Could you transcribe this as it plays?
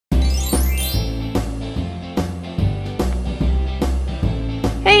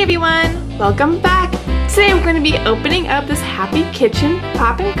Hey everyone, welcome back. Today we're going to be opening up this Happy Kitchen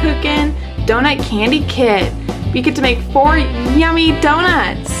Popin Cookin donut candy kit. We get to make 4 yummy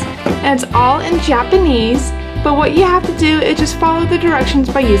donuts. And it's all in Japanese, but what you have to do is just follow the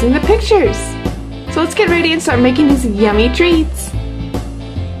directions by using the pictures. So let's get ready and start making these yummy treats.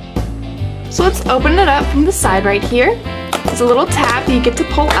 So let's open it up from the side right here. There's a little tab that you get to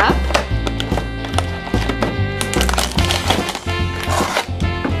pull up.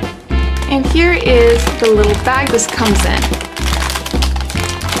 And here is the little bag this comes in.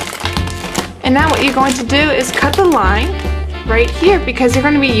 And now what you're going to do is cut the line right here because you're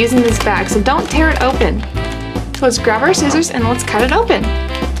going to be using this bag, so don't tear it open. So let's grab our scissors and let's cut it open.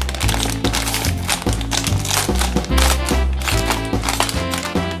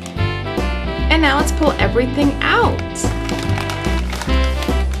 And now let's pull everything out.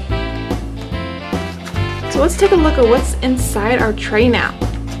 So let's take a look at what's inside our tray now.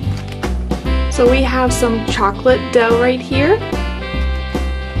 So we have some chocolate dough right here,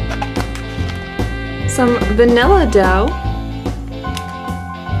 some vanilla dough,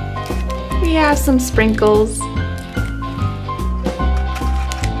 we have some sprinkles.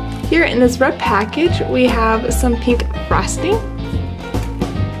 Here in this red package we have some pink frosting.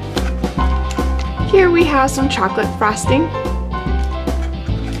 Here we have some chocolate frosting.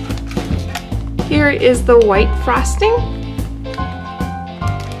 Here is the white frosting.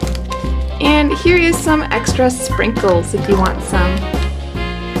 And here is some extra sprinkles if you want some.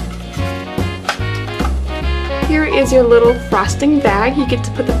 Here is your little frosting bag. You get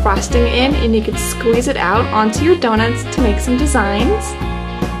to put the frosting in and you can squeeze it out onto your donuts to make some designs.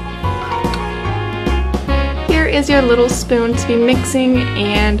 Here is your little spoon to be mixing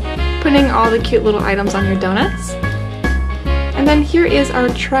and putting all the cute little items on your donuts. And then here is our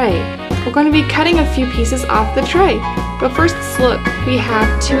tray. We're going to be cutting a few pieces off the tray. But first, let's look. We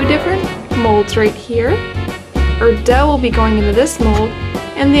have 2 different molds right here. Our dough will be going into this mold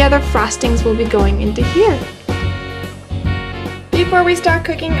and the other frostings will be going into here. Before we start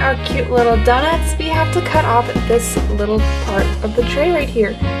cooking our cute little donuts, we have to cut off this little part of the tray right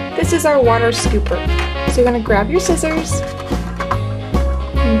here. This is our water scooper. So you're going to grab your scissors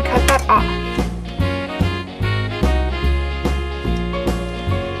and cut that off.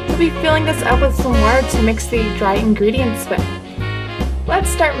 We'll be filling this up with some water to mix the dry ingredients with. Let's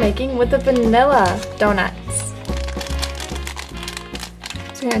start making with the vanilla donuts.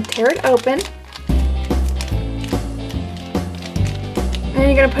 So you're going to tear it open. And then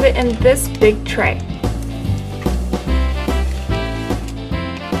you're going to put it in this big tray.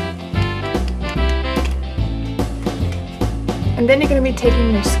 And then you're going to be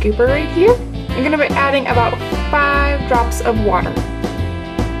taking your scooper right here. You're going to be adding about 5 drops of water.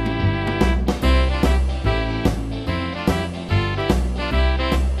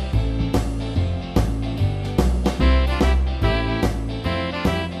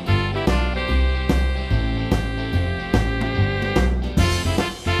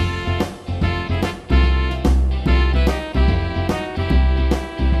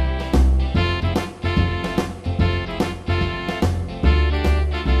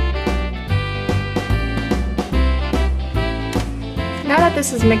 Now that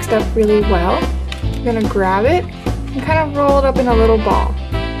this is mixed up really well, you're going to grab it and kind of roll it up in a little ball.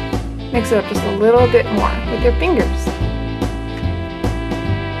 Mix it up just a little bit more with your fingers.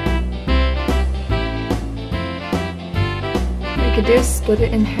 What you could do is split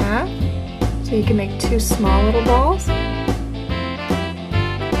it in half so you can make 2 small little balls.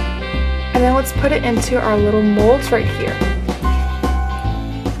 And then let's put it into our little molds right here.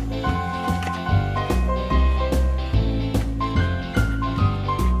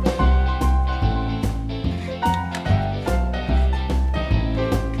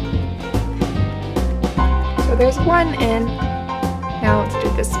 So there's one in. Now let's do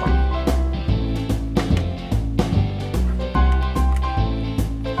this one.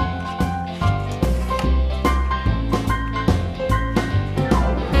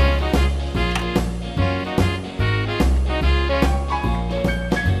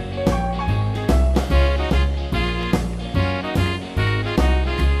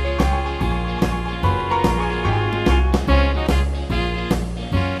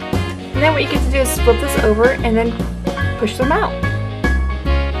 And then what you get to do is flip this over and then push them out.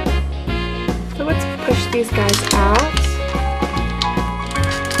 So let's push these guys out.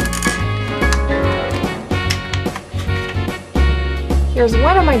 Here's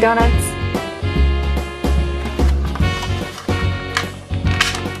one of my donuts.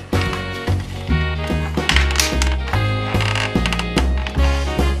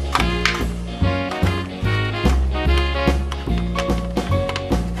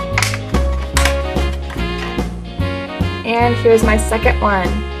 And here's my second one.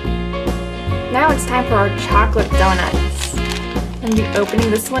 Now it's time for our chocolate donuts. I'm going to be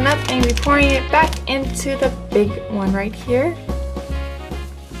opening this one up and be pouring it back into the big one right here.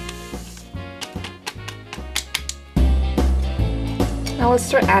 Now let's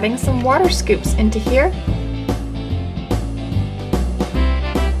start adding some water scoops into here.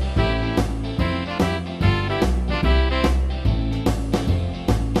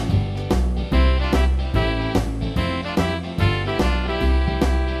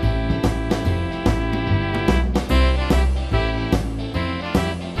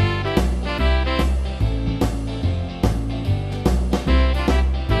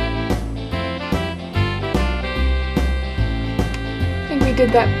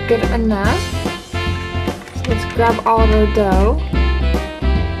 Did that good enough? So let's grab all of our dough.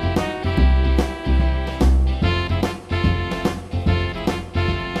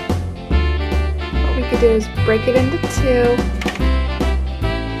 What we could do is break it into two.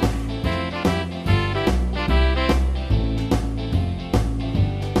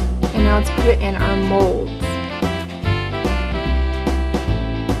 And now let's put it in our molds.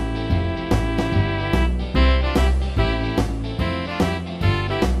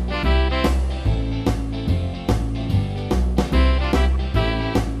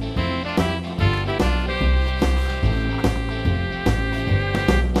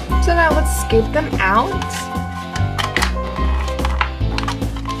 So now let's scoop them out.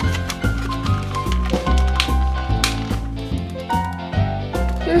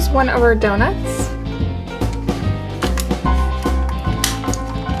 Here's one of our donuts.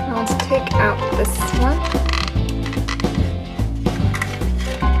 Now let's take out this one.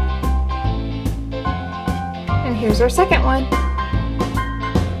 And here's our second one.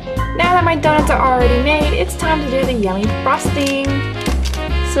 Now that my donuts are already made, it's time to do the yummy frosting.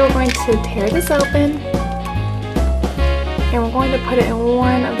 So we're going to tear this open, and we're going to put it in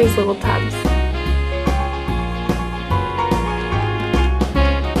one of these little tubs.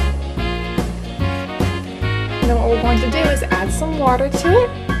 And then what we're going to do is add some water to it.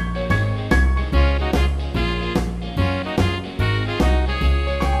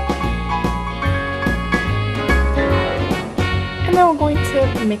 And then we're going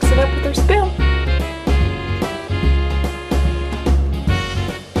to mix it up with our spoon.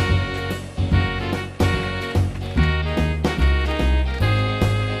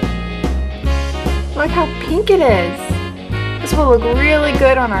 Look how pink it is. This will look really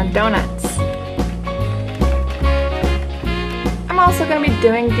good on our donuts. I'm also going to be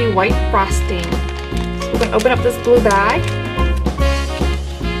doing the white frosting. So we're going to open up this blue bag.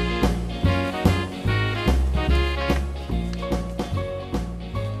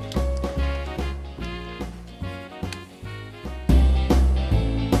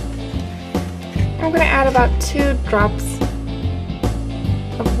 I'm going to add about 2 drops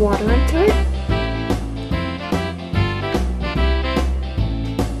of water into it.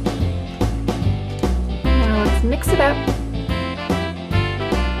 Mix it up.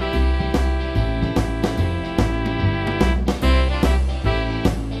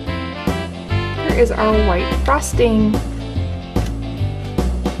 Here is our white frosting.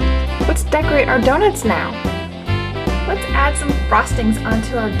 Let's decorate our donuts now. Let's add some frostings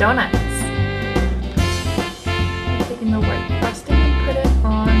onto our donuts. I'm taking the white frosting and put it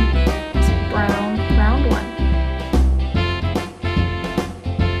on this brown round one.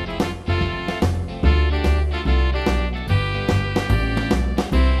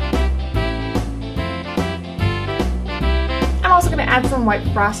 I'm also going to add some white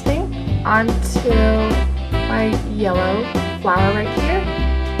frosting onto my yellow flower right here.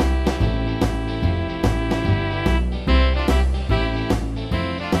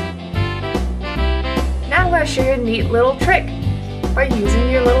 Now I'm going to show you a neat little trick by using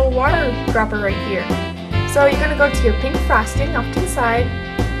your little water dropper right here. So you're going to go to your pink frosting off to the side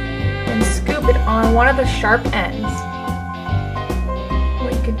and scoop it on one of the sharp ends.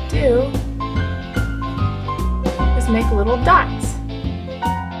 What you could do is make little dots.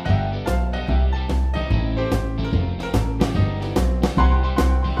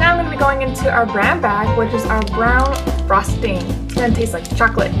 Now I'm going to be going into our brown bag, which is our brown frosting. It's going to taste like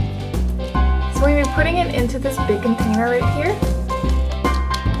chocolate. So we're going to be putting it into this big container right here.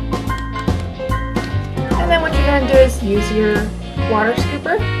 And then what you're going to do is use your water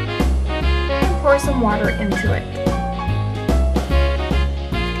scooper and pour some water into it.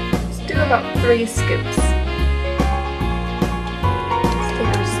 Let's do about 3 scoops. Let's take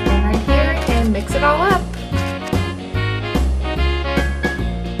our spoon right here and mix it all up.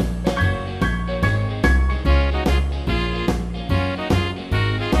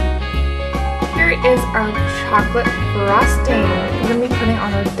 Here is our chocolate frosting we're going to be putting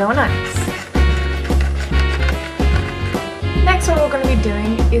on our donuts. Next, what we're going to be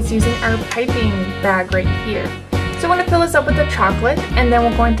doing is using our piping bag right here. So we're going to fill this up with the chocolate, and then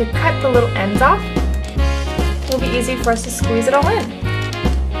we're going to cut the little ends off. It will be easy for us to squeeze it all in.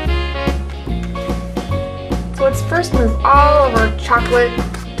 So let's first move all of our chocolate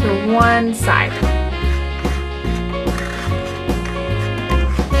to one side.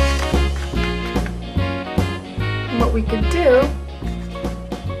 And what we could do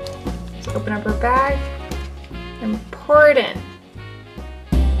is open up our bag and pour it in.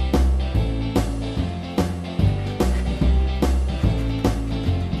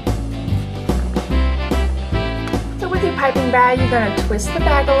 So with your piping bag, you're going to twist the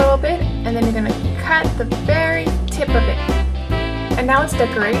bag a little bit, and then you're going to cut the very tip of it. And now let's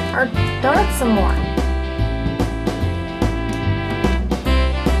decorate our donuts some more.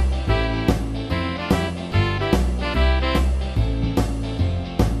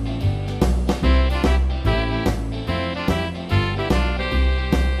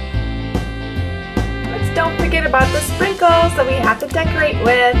 Don't forget about the sprinkles that we have to decorate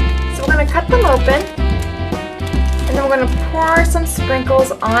with. So we're going to cut them open, and then we're going to pour some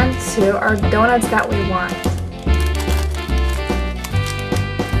sprinkles onto our donuts that we want.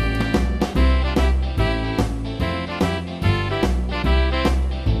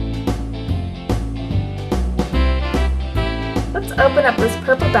 Let's open up this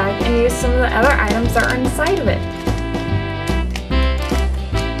purple bag and use some of the other items that are inside of it.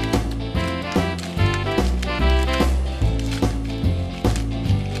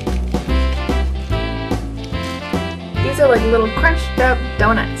 These are like little crunched up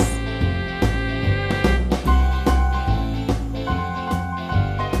donuts.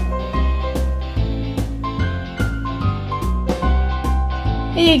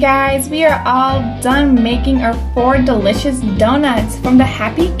 Hey guys, we are all done making our 4 delicious donuts from the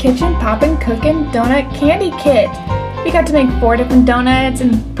Happy Kitchen Popin Cookin Donut Candy Kit. We got to make 4 different donuts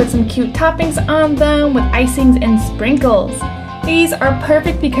and put some cute toppings on them with icings and sprinkles. These are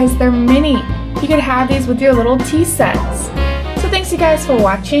perfect because they're mini. You could have these with your little tea sets. So thanks you guys for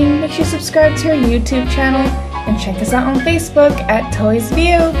watching. Make sure you subscribe to our YouTube channel and check us out on Facebook at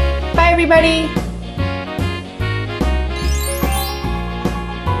Toysview. Bye everybody!